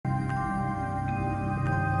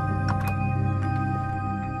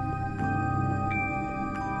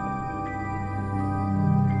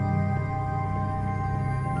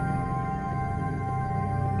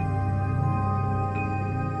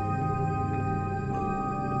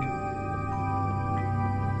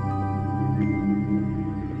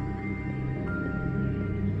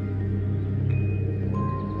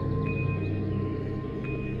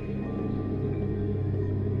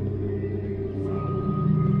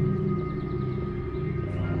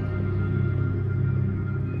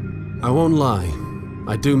I won't lie,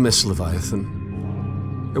 I do miss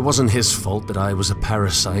Leviathan. It wasn't his fault that I was a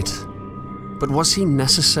parasite. But was he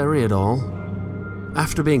necessary at all?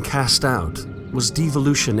 After being cast out, was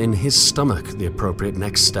devolution in his stomach the appropriate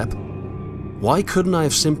next step? Why couldn't I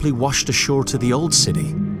have simply washed ashore to the Old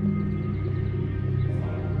City?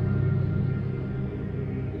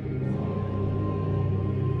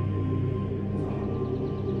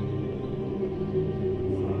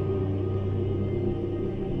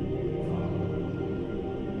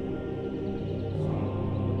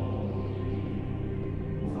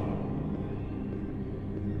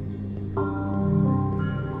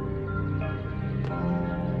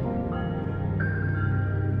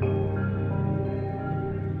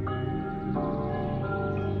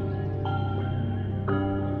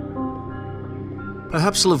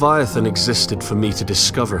 Perhaps Leviathan existed for me to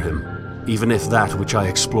discover him, even if that which I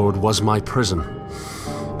explored was my prison.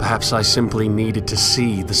 Perhaps I simply needed to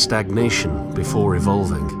see the stagnation before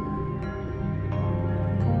evolving.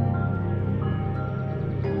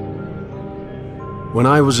 When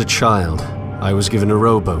I was a child, I was given a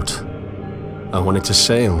rowboat. I wanted to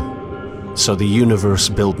sail, so the universe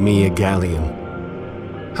built me a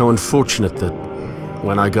galleon. How unfortunate that,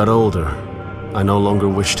 when I got older, I no longer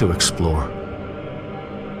wished to explore.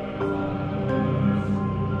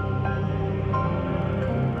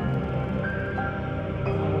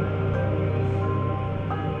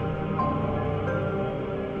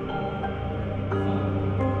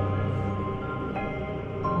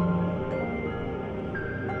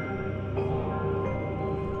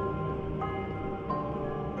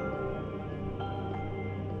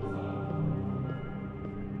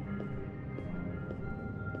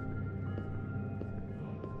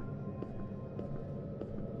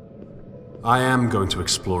 I am going to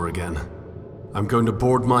explore again. I'm going to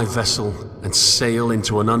board my vessel and sail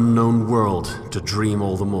into an unknown world to dream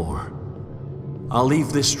all the more. I'll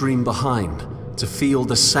leave this dream behind to feel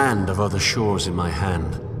the sand of other shores in my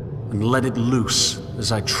hand and let it loose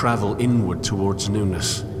as I travel inward towards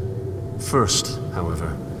newness. First,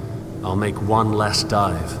 however, I'll make one last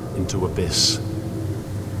dive into abyss.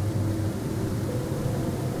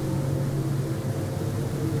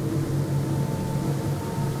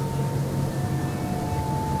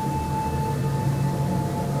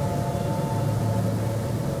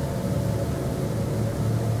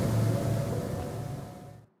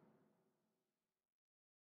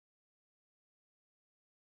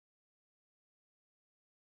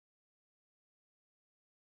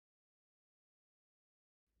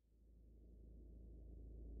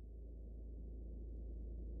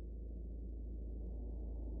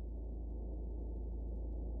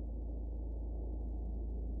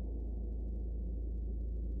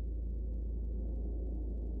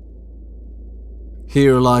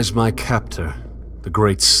 Here lies my captor, the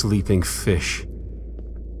great sleeping fish.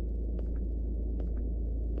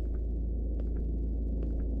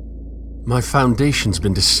 My foundation's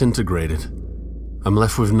been disintegrated. I'm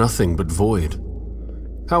left with nothing but void.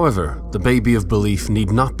 However, the baby of belief need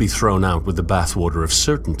not be thrown out with the bathwater of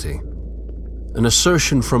certainty. An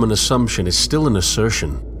assertion from an assumption is still an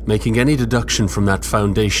assertion, making any deduction from that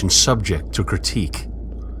foundation subject to critique.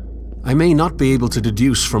 I may not be able to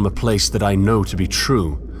deduce from a place that I know to be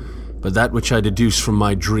true, but that which I deduce from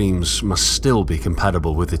my dreams must still be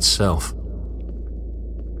compatible with itself.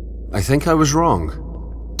 I think I was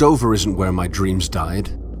wrong. Dover isn't where my dreams died.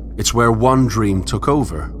 It's where one dream took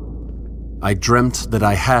over. I dreamt that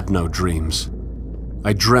I had no dreams.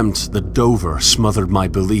 I dreamt that Dover smothered my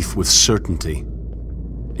belief with certainty.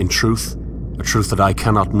 In truth, a truth that I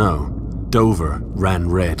cannot know, Dover ran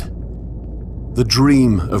red. The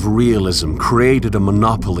dream of realism created a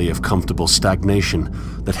monopoly of comfortable stagnation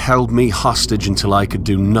that held me hostage until I could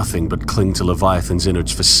do nothing but cling to Leviathan's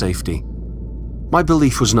innards for safety. My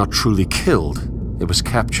belief was not truly killed, it was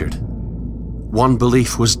captured. One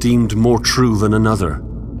belief was deemed more true than another,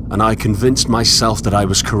 and I convinced myself that I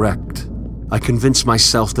was correct. I convinced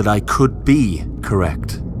myself that I could be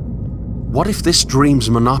correct. What if this dream's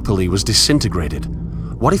monopoly was disintegrated?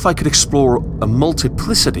 What if I could explore a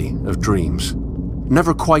multiplicity of dreams,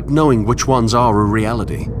 never quite knowing which ones are a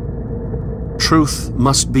reality? Truth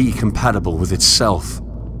must be compatible with itself,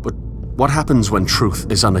 but what happens when truth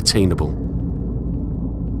is unattainable?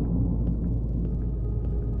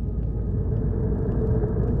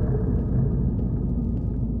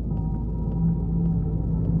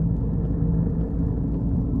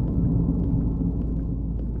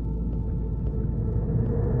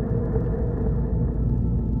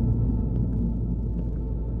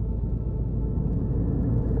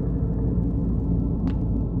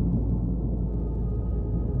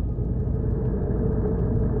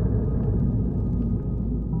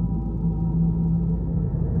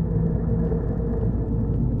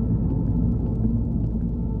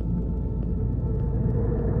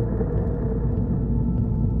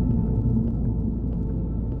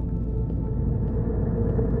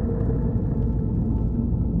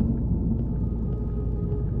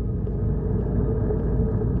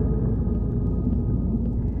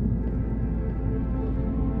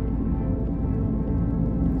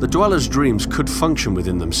 The Dweller's dreams could function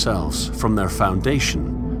within themselves, from their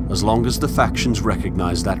foundation, as long as the factions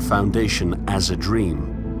recognize that foundation as a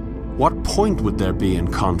dream. What point would there be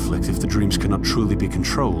in conflict if the dreams cannot truly be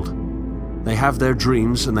controlled? They have their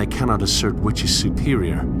dreams and they cannot assert which is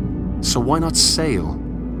superior. So why not sail?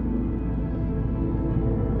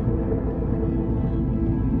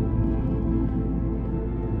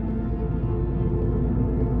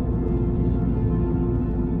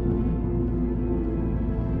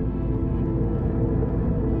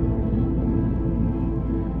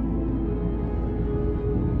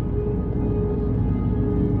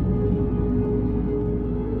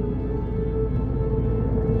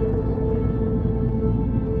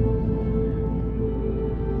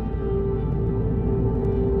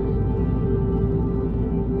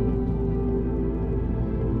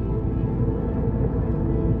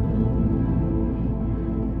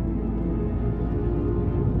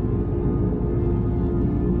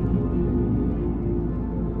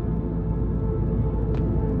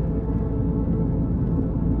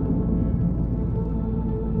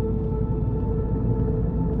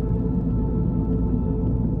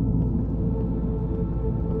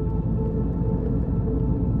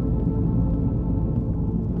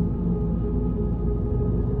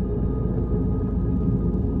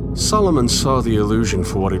 Solomon saw the illusion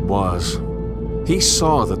for what it was. He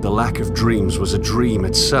saw that the lack of dreams was a dream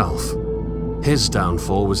itself. His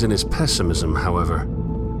downfall was in his pessimism, however.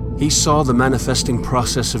 He saw the manifesting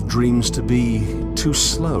process of dreams to be too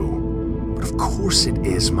slow. But of course it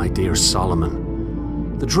is, my dear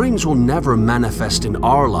Solomon. The dreams will never manifest in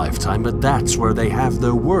our lifetime, but that's where they have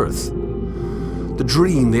their worth. The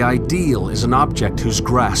dream, the ideal, is an object whose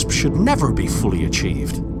grasp should never be fully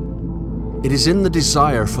achieved. It is in the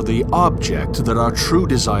desire for the object that our true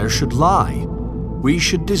desire should lie. We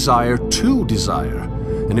should desire to desire,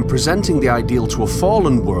 and in presenting the ideal to a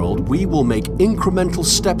fallen world, we will make incremental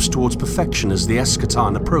steps towards perfection as the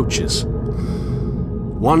eschaton approaches.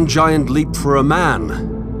 One giant leap for a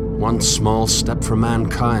man, one small step for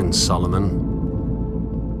mankind, Solomon.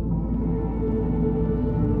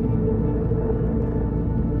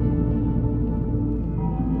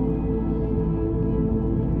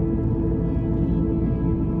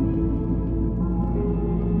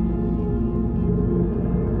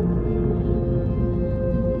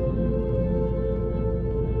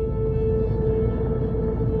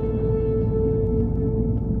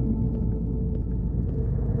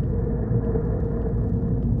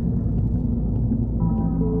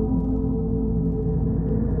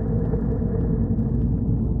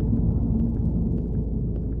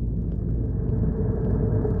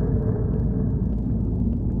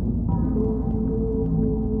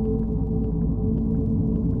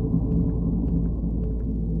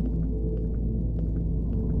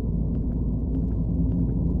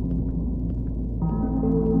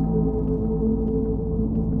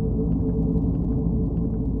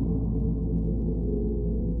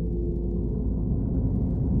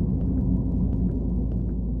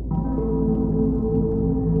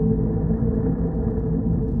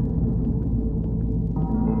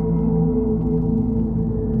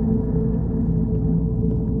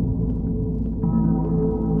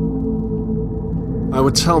 I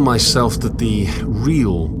would tell myself that the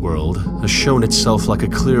real world has shown itself like a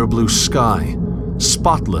clear blue sky,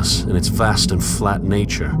 spotless in its vast and flat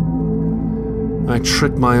nature. I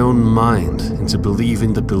tricked my own mind into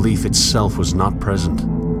believing that belief itself was not present.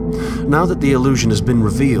 Now that the illusion has been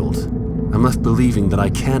revealed, I'm left believing that I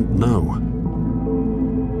can't know.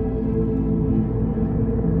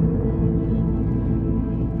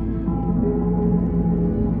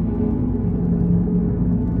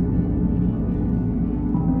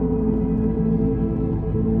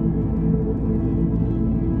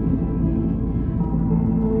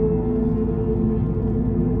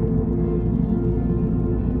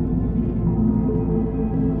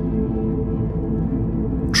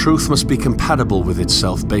 Truth must be compatible with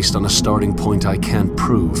itself based on a starting point I can't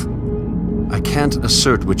prove. I can't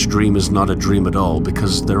assert which dream is not a dream at all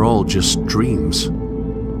because they're all just dreams.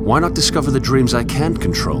 Why not discover the dreams I can't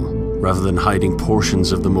control, rather than hiding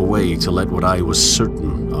portions of them away to let what I was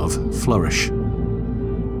certain of flourish?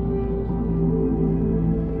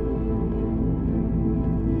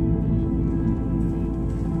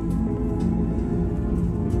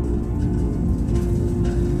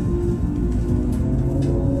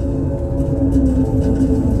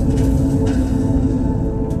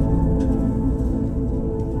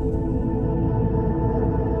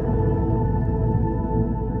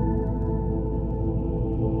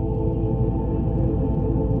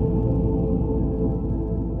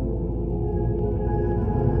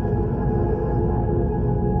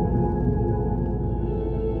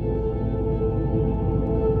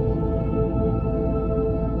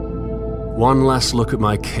 One last look at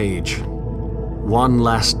my cage. One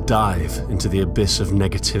last dive into the abyss of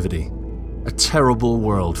negativity. A terrible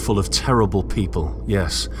world full of terrible people,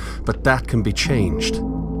 yes, but that can be changed.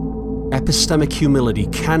 Epistemic humility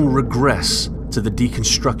can regress to the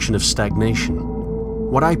deconstruction of stagnation.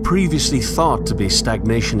 What I previously thought to be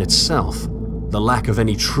stagnation itself, the lack of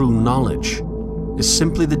any true knowledge, is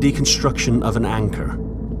simply the deconstruction of an anchor,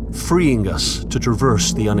 freeing us to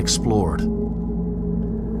traverse the unexplored.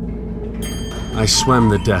 I swam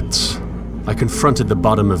the depths. I confronted the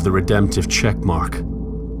bottom of the redemptive checkmark.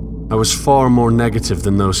 I was far more negative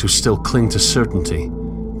than those who still cling to certainty,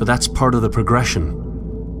 but that's part of the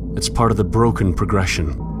progression. It's part of the broken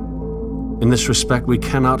progression. In this respect, we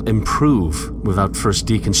cannot improve without first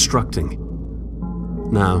deconstructing.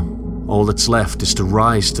 Now, all that's left is to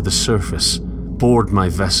rise to the surface, board my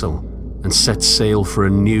vessel, and set sail for a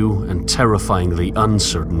new and terrifyingly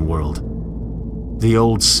uncertain world. The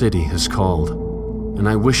Old City has called, and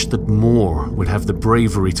I wish that more would have the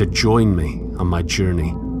bravery to join me on my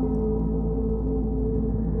journey.